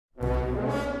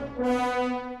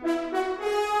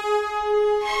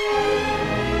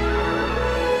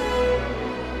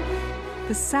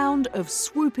The sound of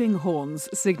swooping horns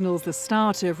signals the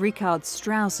start of Richard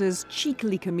Strauss's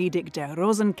cheekily comedic Der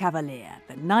Rosenkavalier,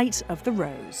 The Knight of the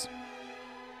Rose.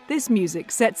 This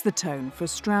music sets the tone for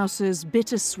Strauss's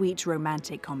bittersweet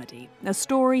romantic comedy, a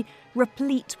story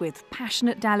replete with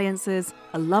passionate dalliances,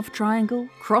 a love triangle,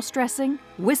 cross-dressing,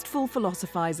 wistful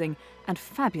philosophising, and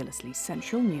fabulously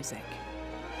sensual music.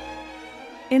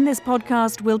 In this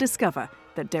podcast, we'll discover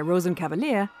that Der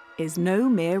Rosenkavalier is no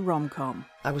mere rom-com.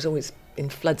 I was always in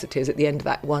floods of tears at the end of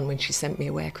Act 1 when she sent me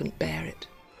away. I couldn't bear it.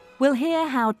 We'll hear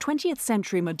how 20th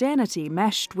century modernity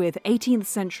meshed with 18th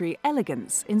century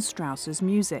elegance in Strauss's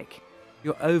music.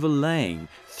 You're overlaying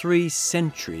 3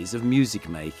 centuries of music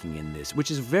making in this, which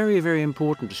is very, very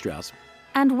important to Strauss.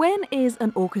 And when is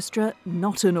an orchestra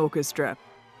not an orchestra?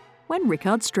 When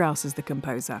Richard Strauss is the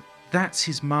composer. That's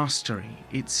his mastery.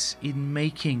 It's in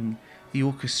making the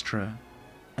orchestra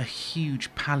a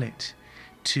huge palette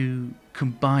to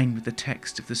combine with the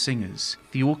text of the singers.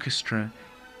 The orchestra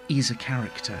is a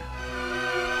character.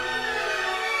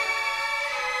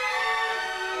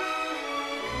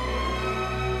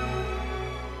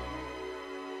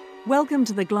 Welcome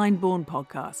to the Glyndebourne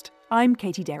podcast. I'm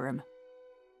Katie Derham.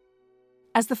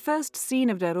 As the first scene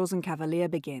of Der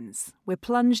Rosenkavalier begins, we're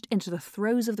plunged into the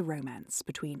throes of the romance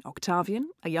between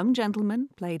Octavian, a young gentleman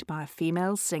played by a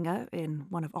female singer in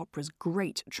one of opera's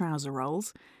great trouser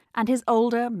roles, and his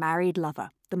older married lover,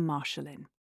 the Marschallin.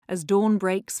 As dawn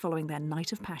breaks following their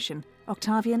night of passion,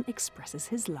 Octavian expresses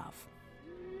his love.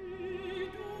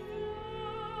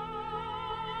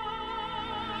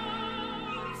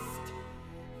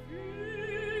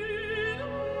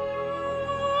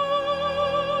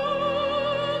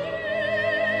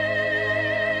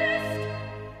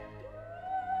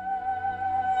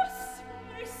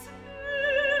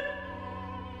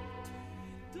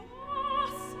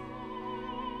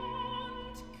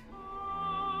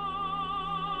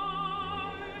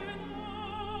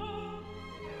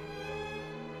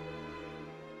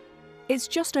 It's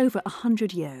just over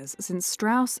 100 years since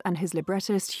Strauss and his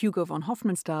librettist Hugo von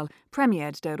Hofmannsthal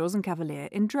premiered Der Rosenkavalier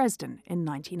in Dresden in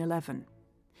 1911.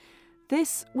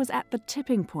 This was at the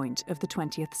tipping point of the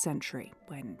 20th century,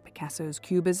 when Picasso's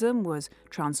Cubism was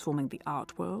transforming the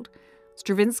art world,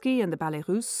 Stravinsky and the Ballet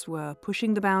Russe were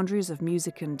pushing the boundaries of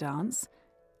music and dance,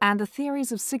 and the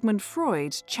theories of Sigmund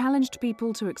Freud challenged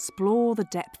people to explore the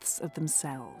depths of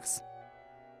themselves.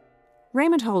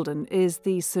 Raymond Holden is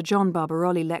the Sir John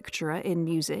Barbirolli Lecturer in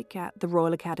Music at the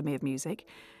Royal Academy of Music.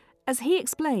 As he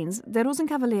explains, Der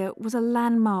Rosenkavalier was a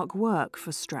landmark work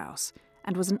for Strauss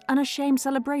and was an unashamed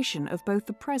celebration of both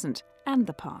the present and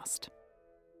the past.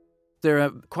 There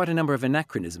are quite a number of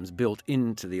anachronisms built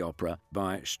into the opera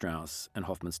by Strauss and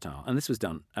Hofmannsthal, and this was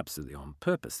done absolutely on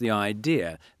purpose. The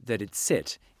idea that it's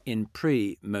set in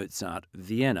pre-Mozart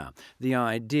Vienna, the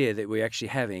idea that we're actually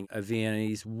having a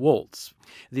Viennese waltz,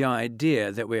 the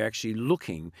idea that we're actually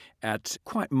looking at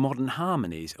quite modern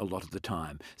harmonies a lot of the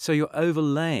time. So you're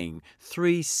overlaying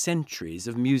 3 centuries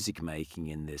of music making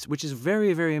in this, which is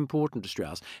very, very important to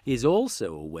Strauss. He is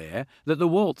also aware that the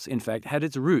waltz, in fact, had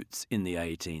its roots in the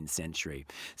 18th century.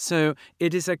 So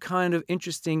it is a kind of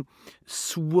interesting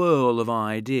swirl of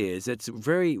ideas that's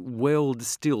very well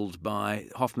distilled by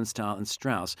Hofmannsthal and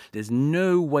Strauss. There's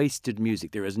no wasted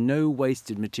music. There is no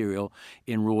wasted material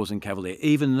in Rosenkavalier,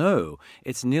 even though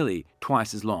it's nearly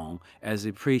twice as long as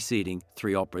the preceding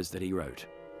 3 operas that he wrote.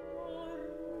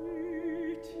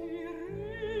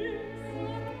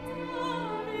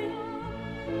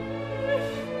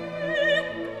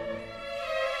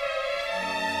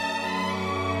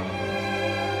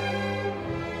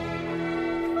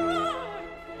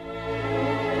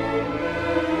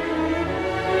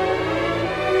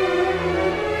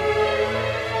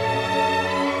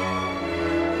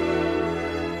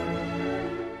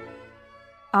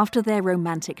 After their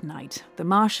romantic night, the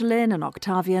Marschallin and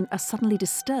Octavian are suddenly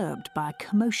disturbed by a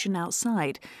commotion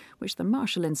outside, which the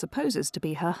Marschallin supposes to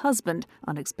be her husband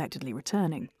unexpectedly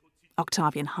returning.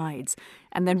 Octavian hides,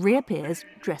 and then reappears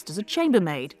dressed as a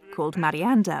chambermaid called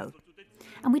Mariandel.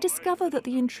 And we discover that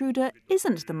the intruder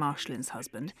isn't the Marschallin's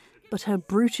husband, but her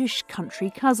brutish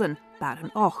country cousin, Baron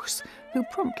Ochs, who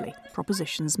promptly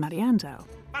propositions Mariandel.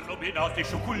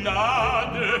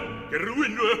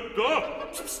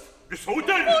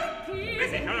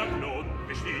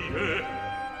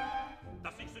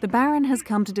 The Baron has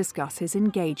come to discuss his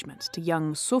engagement to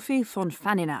young Sophie von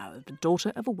Faninal, the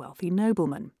daughter of a wealthy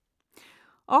nobleman.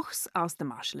 Ochs asked the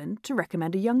Marschallin to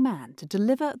recommend a young man to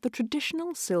deliver the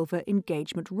traditional silver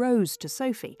engagement rose to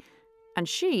Sophie, and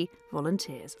she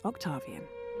volunteers Octavian.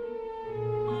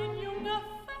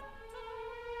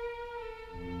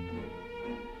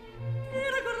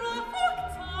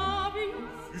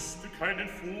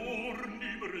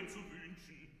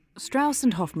 Strauss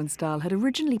and Hofmannsthal had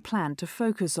originally planned to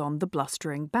focus on the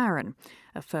blustering baron,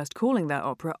 at first calling their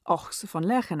opera Ochs von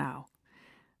Lerchenau.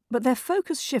 But their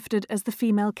focus shifted as the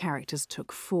female characters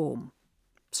took form.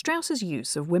 Strauss's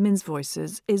use of women's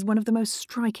voices is one of the most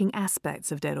striking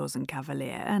aspects of Der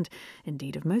Rosenkavalier, and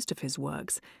indeed of most of his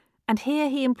works. And here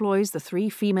he employs the three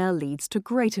female leads to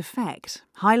great effect,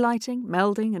 highlighting,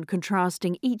 melding and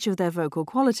contrasting each of their vocal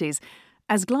qualities,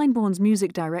 as Glyndebourne's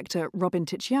music director Robin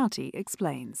Ticciati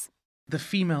explains. The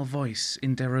female voice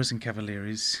in Der Rosenkavalier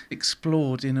is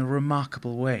explored in a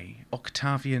remarkable way.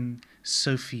 Octavian,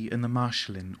 Sophie and the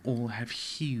Marschallin all have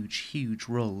huge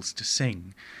roles to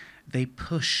sing. They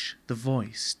push the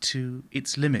voice to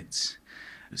its limits.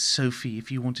 Sophie,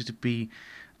 if you wanted to be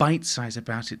bite-sized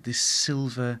about it, this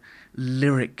silver,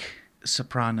 lyric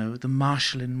soprano, the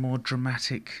Marschallin more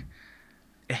dramatic,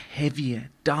 a heavier,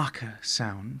 darker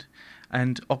sound,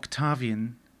 and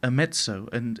Octavian, a mezzo.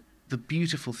 And the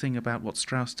beautiful thing about what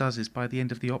Strauss does is by the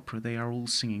end of the opera they are all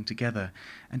singing together,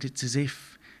 and it's as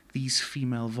if these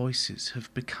female voices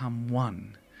have become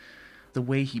one. The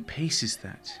way he paces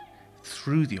that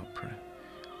through the opera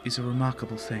is a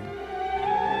remarkable thing.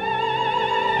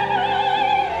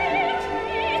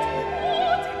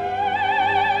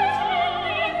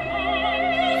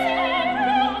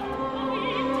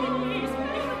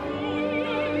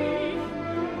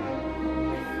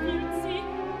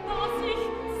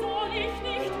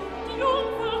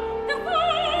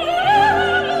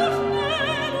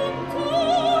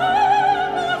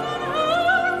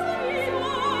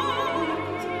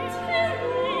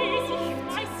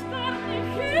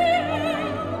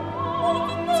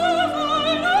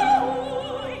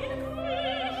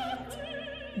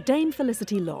 Dame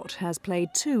Felicity Lott has played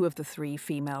two of the three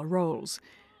female roles.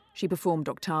 She performed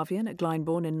Octavian at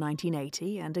Glyndebourne in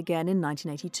 1980 and again in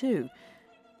 1982.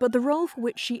 But the role for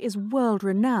which she is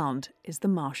world-renowned is the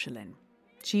Marschallin.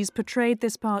 She's portrayed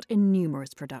this part in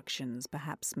numerous productions,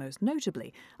 perhaps most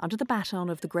notably under the baton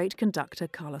of the great conductor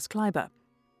Carlos Kleiber.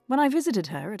 When I visited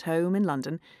her at home in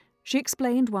London, she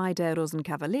explained why Der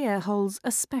Rosenkavalier holds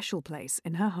a special place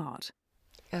in her heart.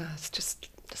 It's just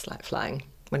like flying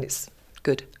when it's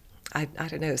good. I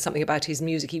don't know, something about his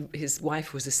music. His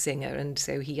wife was a singer, and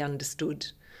so he understood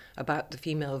about the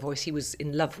female voice. He was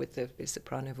in love with the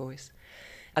soprano voice.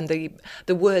 And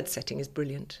the word setting is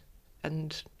brilliant,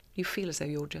 and you feel as though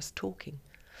you're just talking.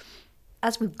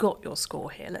 As we've got your score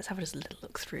here, let's have a little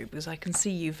look through, because I can see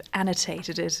you've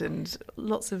annotated it and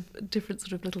lots of different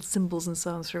sort of little symbols and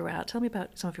so on throughout. Tell me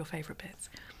about some of your favourite bits.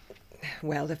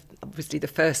 Well, obviously the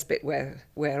first bit where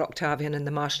Octavian and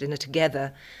the Marschallin are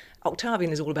together.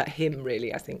 Octavian is all about him,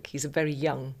 really, I think. He's a very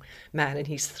young man, and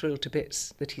he's thrilled to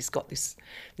bits that he's got this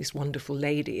wonderful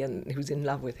lady and who's in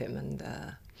love with him. And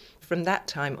from that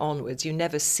time onwards, you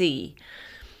never see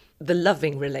the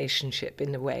loving relationship,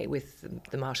 in a way, with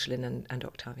the Marschallin and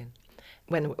Octavian.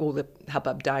 When all the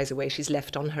hubbub dies away, she's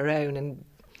left on her own,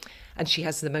 and she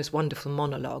has the most wonderful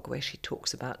monologue where she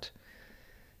talks about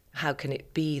how can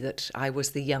it be that I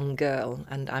was the young girl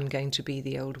and I'm going to be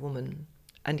the old woman,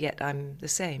 and yet I'm the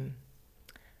same.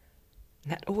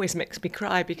 And that always makes me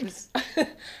cry, because,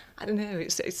 I don't know,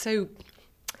 it's so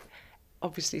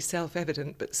obviously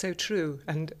self-evident, but so true,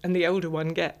 and the older one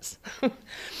gets,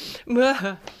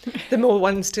 the more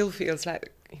one still feels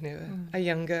like, a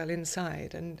young girl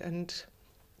inside, and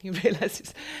you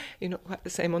realise you're not quite the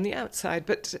same on the outside.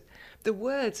 But the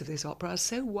words of this opera are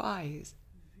so wise.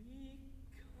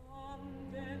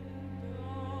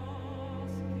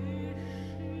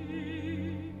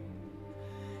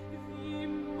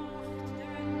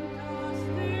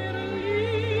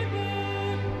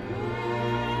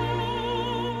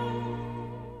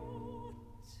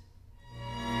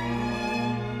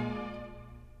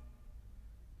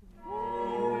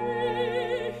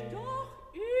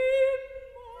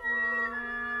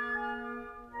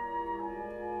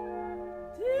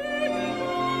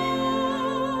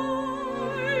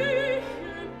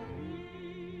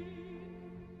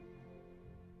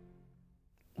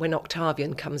 When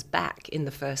Octavian comes back in the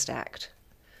first act,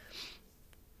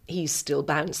 he's still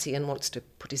bouncy and wants to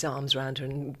put his arms around her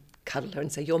and cuddle her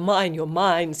and say, you're mine,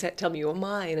 tell me you're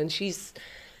mine. And she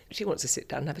wants to sit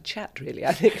down and have a chat, really,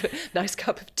 I think. A nice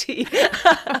cup of tea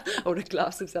or a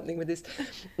glass of something with this,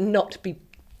 not be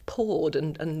poured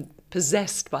and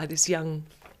possessed by this young,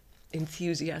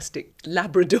 enthusiastic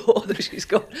Labrador that she's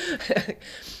got.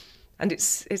 And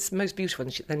it's most beautiful.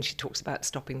 And then she talks about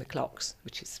stopping the clocks,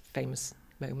 which is famous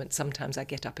moment. Sometimes I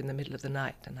get up in the middle of the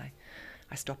night and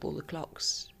I stop all the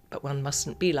clocks, but one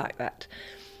mustn't be like that,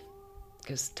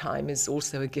 because time is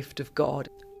also a gift of God.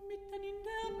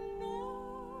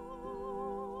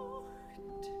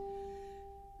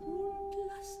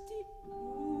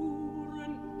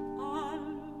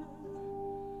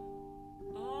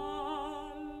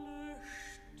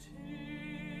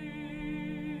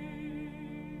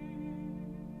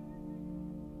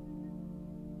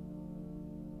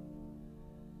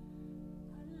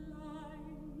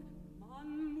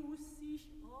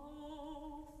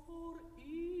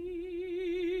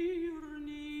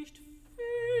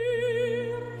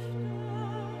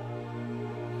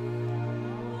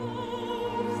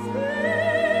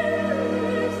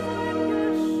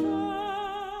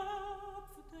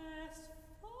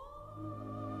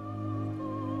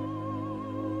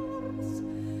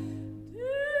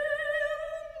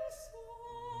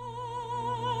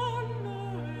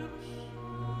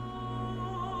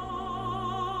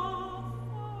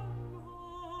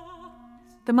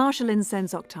 The Marschallin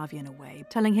sends Octavian away,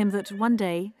 telling him that one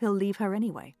day he'll leave her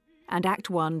anyway. And Act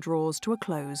 1 draws to a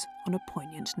close on a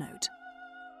poignant note.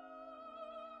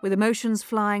 With emotions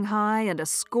flying high and a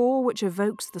score which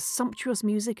evokes the sumptuous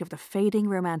music of the fading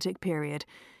Romantic period,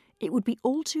 it would be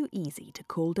all too easy to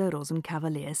call Der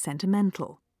Rosenkavalier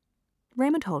sentimental.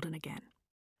 Raymond Holden again.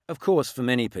 Of course, for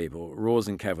many people,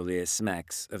 Rosenkavalier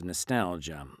smacks of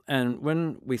nostalgia. And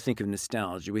when we think of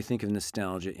nostalgia, we think of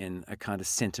nostalgia in a kind of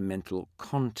sentimental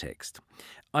context.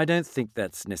 I don't think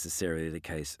that's necessarily the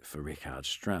case for Richard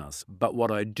Strauss. But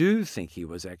what I do think he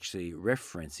was actually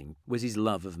referencing was his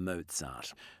love of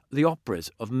Mozart. The operas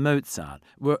of Mozart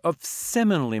were of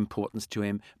seminal importance to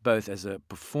him, both as a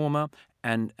performer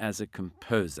and as a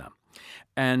composer.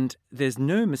 And there's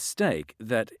no mistake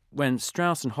that when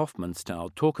Strauss and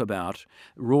Hofmannsthal talk about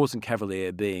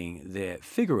Rosenkavalier being their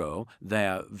Figaro, they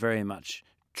are very much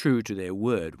true to their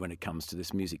word when it comes to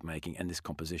this music making and this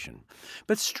composition.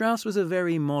 But Strauss was a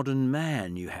very modern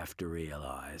man, you have to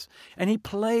realise, and he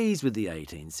plays with the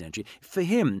 18th century. For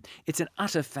him, it's an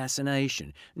utter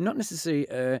fascination, not necessarily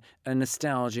a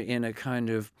nostalgia in a kind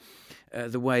of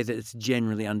the way that it's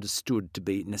generally understood to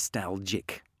be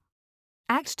nostalgic.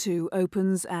 Act 2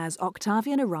 opens as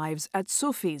Octavian arrives at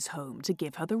Sophie's home to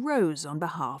give her the rose on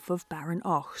behalf of Baron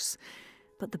Ochs.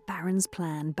 But the Baron's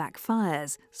plan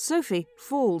backfires. Sophie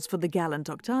falls for the gallant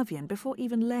Octavian before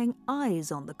even laying eyes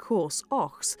on the coarse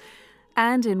Ochs.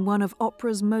 And in one of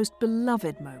opera's most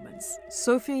beloved moments,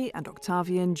 Sophie and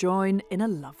Octavian join in a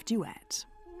love duet.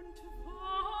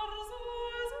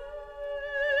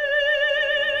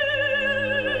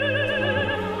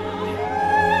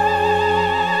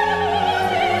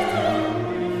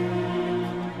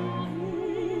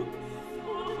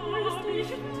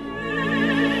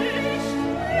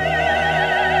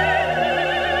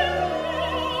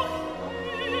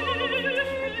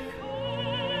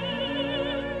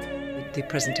 The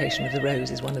presentation of the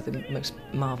rose is one of the most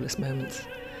marvellous moments.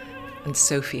 And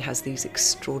Sophie has these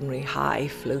extraordinary, high,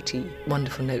 floaty,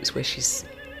 wonderful notes where she's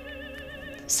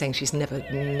saying she's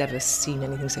never seen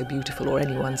anything so beautiful or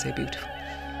anyone so beautiful.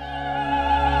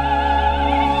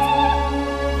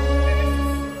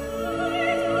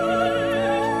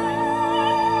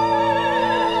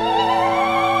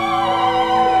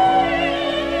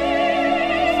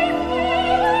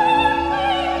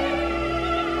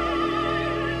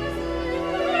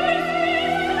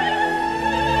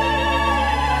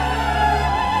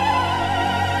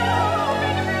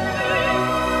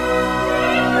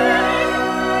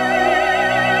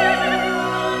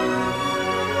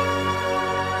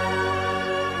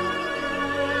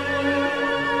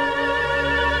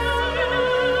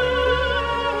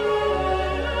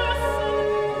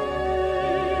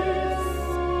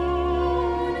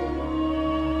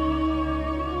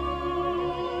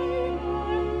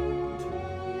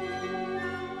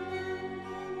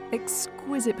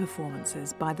 Exquisite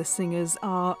performances by the singers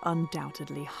are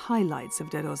undoubtedly highlights of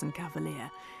Der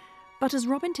Rosenkavalier. But as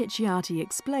Robin Ticciati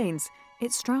explains,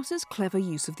 it's Strauss's clever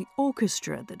use of the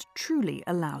orchestra that truly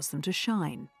allows them to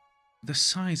shine. The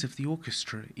size of the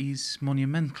orchestra is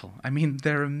monumental. I mean,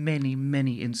 there are many,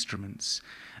 many instruments,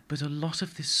 but a lot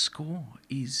of this score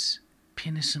is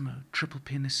pianissimo, triple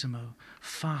pianissimo,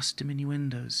 fast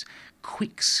diminuendos,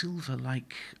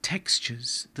 quicksilver-like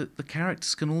textures that the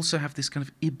characters can also have this kind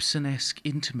of Ibsen-esque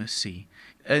intimacy.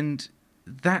 And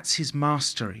that's his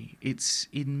mastery. It's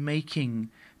in making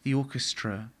the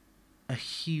orchestra a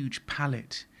huge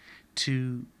palette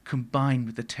to combine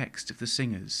with the text of the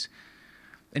singers.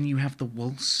 And you have the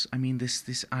waltz, I mean,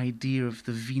 this idea of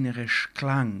the Wienerisch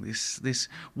Klang, this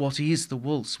what is the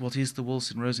waltz in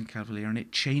Rosenkavalier, and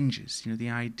it changes, the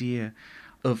idea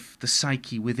of the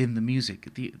psyche within the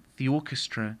music. The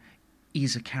orchestra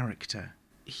is a character.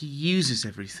 He uses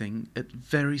everything at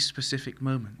very specific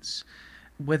moments,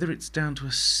 whether it's down to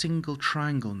a single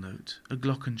triangle note, a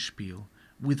glockenspiel,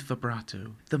 with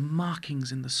vibrato. The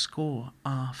markings in the score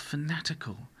are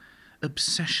fanatical,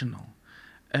 obsessional,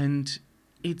 and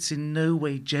it's in no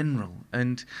way general,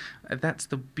 and that's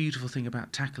the beautiful thing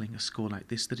about tackling a score like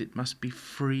this, that it must be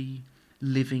free,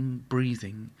 living,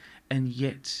 breathing, and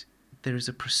yet there is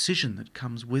a precision that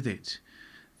comes with it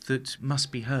that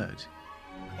must be heard.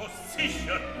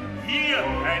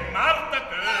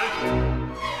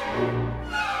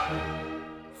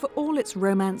 For all its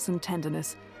romance and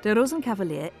tenderness, Der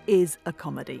Rosenkavalier is a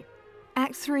comedy.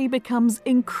 Act 3 becomes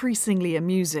increasingly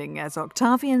amusing as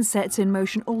Octavian sets in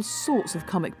motion all sorts of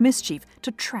comic mischief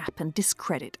to trap and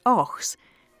discredit Ochs.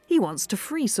 He wants to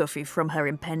free Sophie from her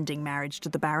impending marriage to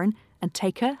the Baron and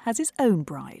take her as his own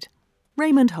bride.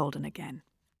 Raymond Holden again.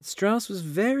 Strauss was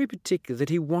very particular that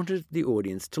he wanted the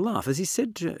audience to laugh. As he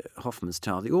said to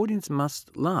Hofmannsthal, the audience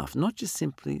must laugh, not just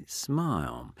simply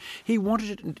smile. He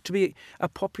wanted it to be a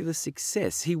popular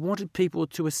success. He wanted people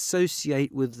to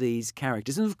associate with these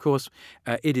characters. And of course,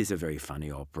 it is a very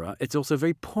funny opera. It's also a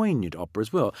very poignant opera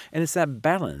as well. And it's that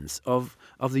balance of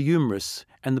the humorous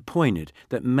and the poignant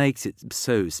that makes it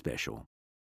so special.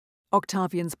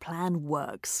 Octavian's plan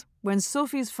works. When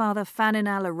Sophie's father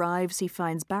Faninal arrives, he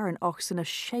finds Baron Ochs in a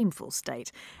shameful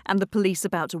state and the police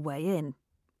about to weigh in.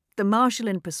 The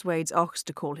Marschallin persuades Ochs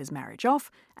to call his marriage off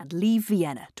and leave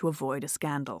Vienna to avoid a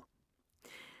scandal.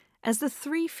 As the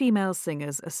three female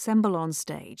singers assemble on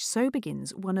stage, so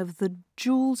begins one of the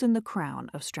jewels in the crown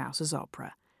of Strauss's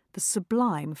opera, the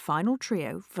sublime final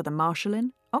trio for the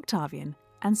Marschallin, Octavian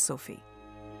and Sophie.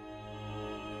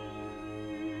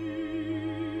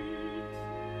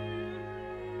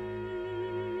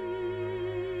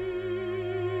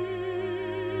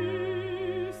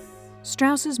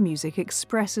 Strauss's music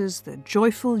expresses the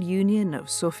joyful union of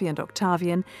Sophie and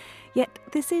Octavian, yet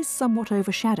this is somewhat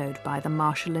overshadowed by the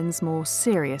Marschallin's more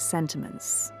serious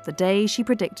sentiments. The day she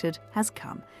predicted has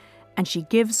come, and she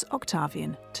gives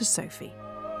Octavian to Sophie.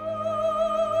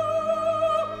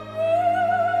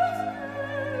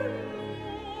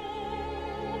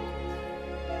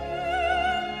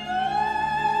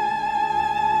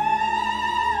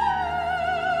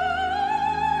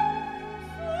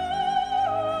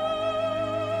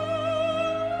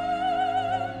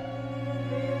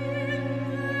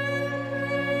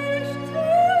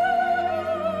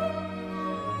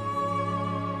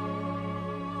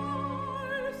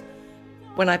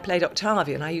 When I played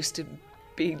Octavian, I used to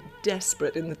be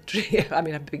desperate in the trio. I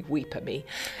mean, I'm a big weeper, me,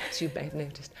 as you may have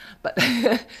noticed. But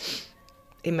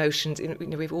emotions,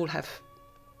 we all have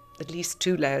at least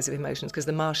two layers of emotions, because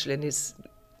the Marschallin is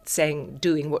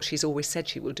doing what she's always said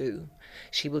she will do.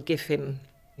 She will give him,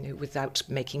 without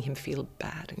making him feel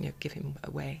bad, and give him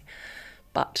away.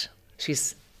 But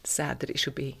she's sad that it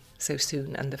should be so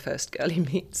soon and the first girl he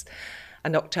meets.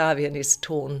 And Octavian is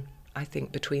torn, I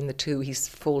think, between the two. He's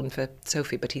fallen for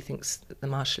Sophie, but he thinks that the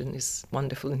Marschallin is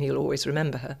wonderful and he'll always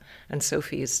remember her. And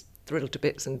Sophie is thrilled to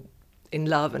bits and in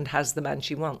love and has the man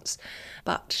she wants.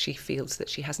 But she feels that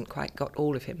she hasn't quite got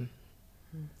all of him.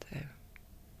 So.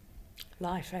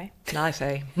 Life, eh? Life,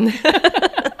 eh?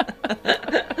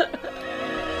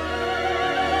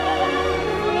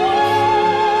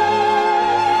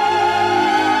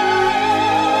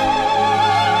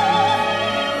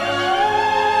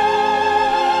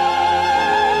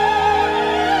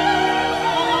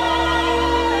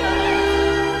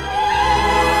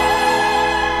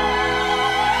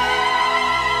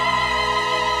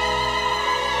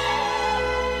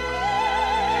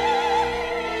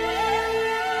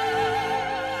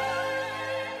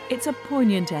 It's a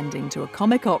poignant ending to a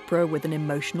comic opera with an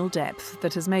emotional depth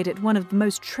that has made it one of the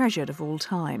most treasured of all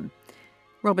time.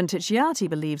 Robin Ticciati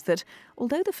believes that,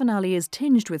 although the finale is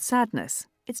tinged with sadness,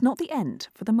 it's not the end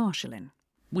for the Marschallin.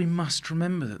 We must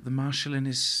remember that the Marschallin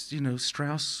is,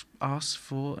 Strauss asks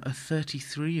for a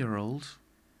 33-year-old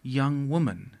young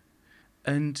woman.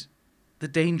 And the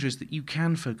danger is that you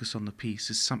can focus on the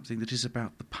piece as something that is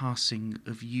about the passing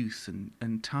of youth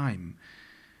and time.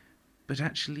 But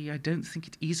actually, I don't think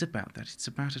it is about that. It's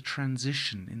about a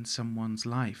transition in someone's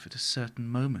life at a certain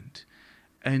moment.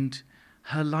 And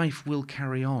her life will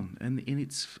carry on. And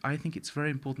I think it's very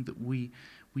important that we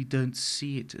don't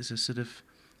see it as a sort of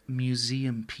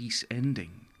museum piece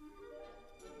ending.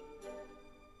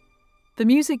 The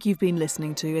music you've been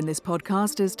listening to in this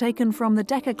podcast is taken from the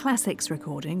Decca Classics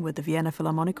recording with the Vienna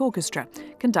Philharmonic Orchestra,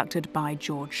 conducted by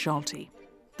George Scholti.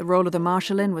 The role of the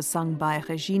Marschallin was sung by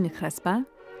Régine Crespin,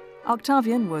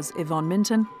 Octavian was Yvonne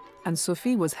Minton, and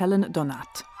Sophie was Helen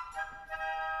Donat.